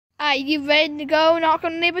Alright, you ready to go knock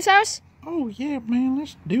on the neighbor's house? Oh, yeah, man.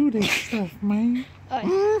 Let's do this stuff, man.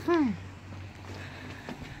 Alright.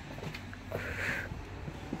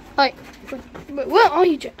 Alright. Where are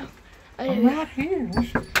you, Joe? I'm right here.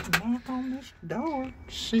 Let's knock on this door.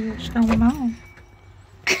 See what's going on.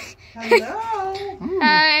 Hello.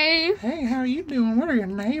 Hi. Hey, how are you doing? We're your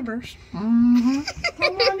neighbors. Come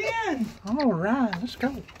on in. All right, let's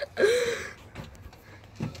go.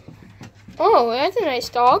 Oh, that's a nice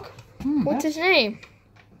dog. What's That's his name?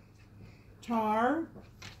 Tar.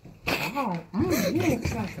 Oh, he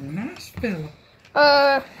looks like a nice fella.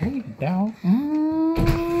 Hey, dog.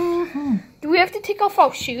 Do we have to take off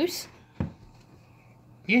our shoes?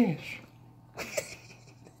 Yes.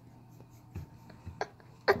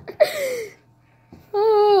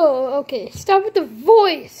 Oh, okay. Stop with the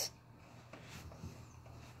voice.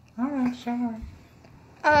 All right, sorry.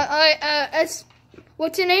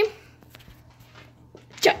 What's your name?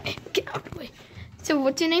 Get out of the way. So,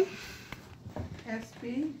 what's your name?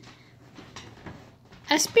 Espio.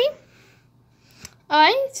 Espie?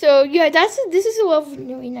 Alright, so yeah, this is a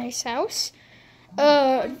really nice house.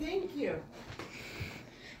 Thank you.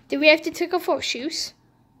 Do we have to take off our shoes?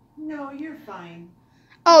 No, you're fine.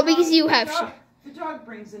 Oh, because you have shoes. The dog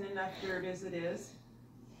brings in enough dirt as it is.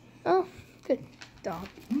 Oh, good dog.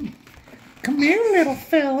 Come here, little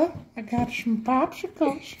fella. I got you some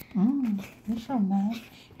popsicles. You're so nice.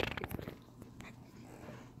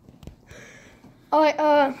 Alright,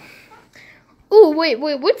 oh, wait,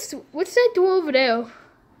 what's that door over there?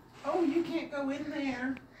 Oh, you can't go in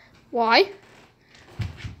there. Why?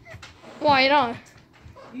 Why not?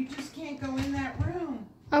 You just can't go in that room.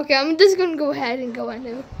 Okay, I'm just gonna go ahead and go in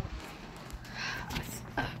there.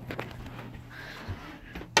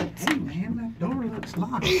 Hey, man, that door looks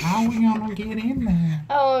locked. How are we gonna get in there?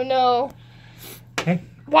 Oh, no. Hey.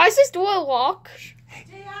 Why is this door locked?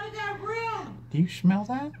 Stay out of that room. Do you smell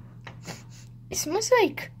that? It smells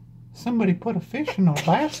like... Somebody put a fish in a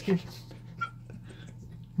basket.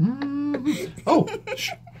 Oh,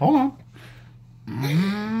 shh, hold on.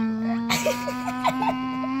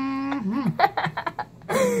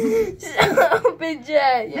 Stop it,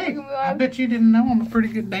 Jet. Hey, I bet you didn't know I'm a pretty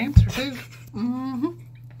good dancer, too.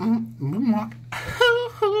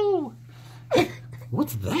 Hey,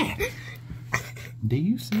 what's that? Do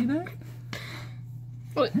you see that?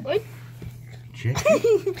 What? Check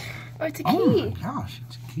it. Oh, it's a Oh key. my gosh,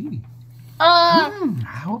 it's a key. I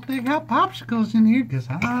hope they got popsicles in here, because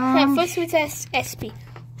First we test Espie.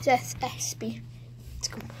 Test Espie. Let's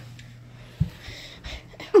go.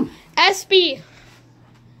 Espie!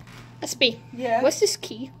 Espie. Yes. What's this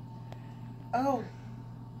key? Oh,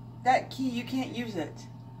 that key, you can't use it.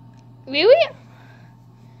 Really?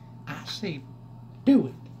 I say, do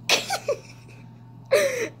it.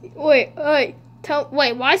 Wait,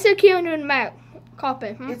 why is there a key under the mat?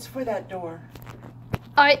 Carpet, It's for that door.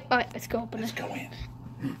 Alright, let's go open it. Let's go in.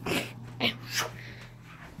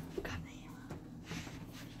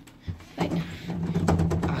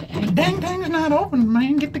 Dang's not open,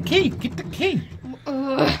 man. Get the key. Get the key.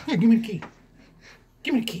 Here, give me the key.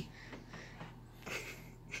 Give me the key.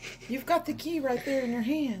 You've got the key right there in your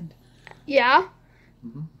hand. Yeah?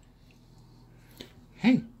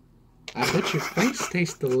 Hey, I bet your face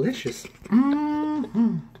tastes delicious.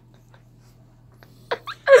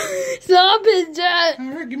 Stop it, Jet.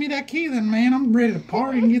 All right, give me that key then, man. I'm ready to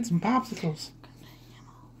party and get some popsicles.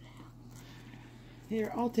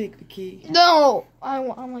 Here, I'll take the key. No, I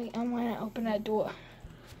want to open that door.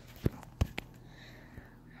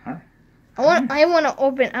 Huh? I want to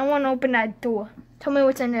open that door. Tell me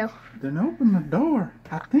what's in there. Then open the door.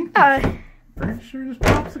 I think I'm pretty sure there's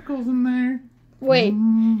popsicles in there. Wait,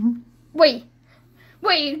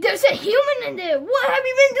 there's a human in there. What have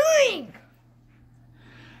you been doing?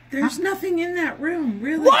 There's nothing in that room,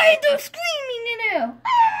 really. Why are they screaming in there?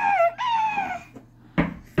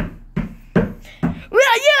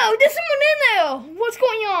 Yo, there's someone in there. What's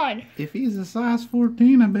going on? If he's a size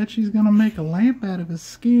 14, I bet she's going to make a lamp out of his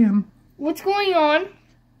skin. What's going on?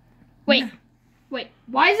 Wait.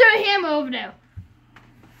 Why is there a hammer over there?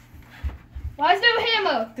 Why is there a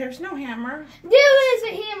hammer? There's no hammer. There is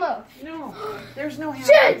a hammer. No, there's no hammer.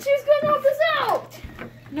 Shit, she's going to help us out.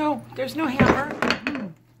 No, there's no hammer.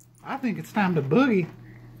 I think it's time to boogie.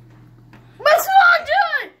 What's wrong,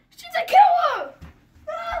 Jen? She's a killer.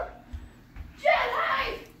 Jen,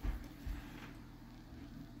 hi.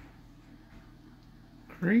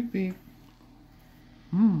 Creepy.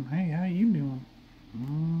 Hey, how you doing?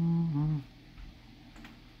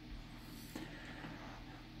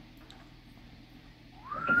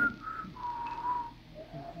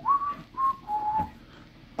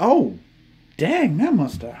 Oh, Dang, that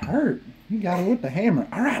must have hurt. You got it with the hammer.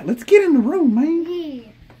 All right, let's get in the room, man.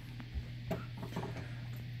 Yeah.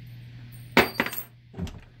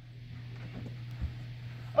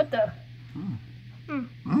 What the?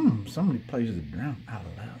 Somebody plays the drum out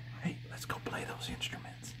loud. Hey, let's go play those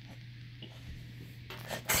instruments.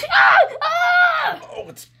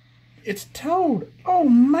 Oh, it's Toad. Oh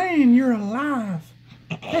man, you're alive.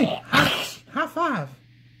 Hey, high five.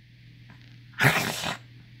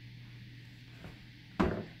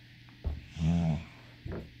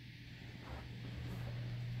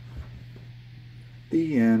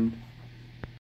 The end.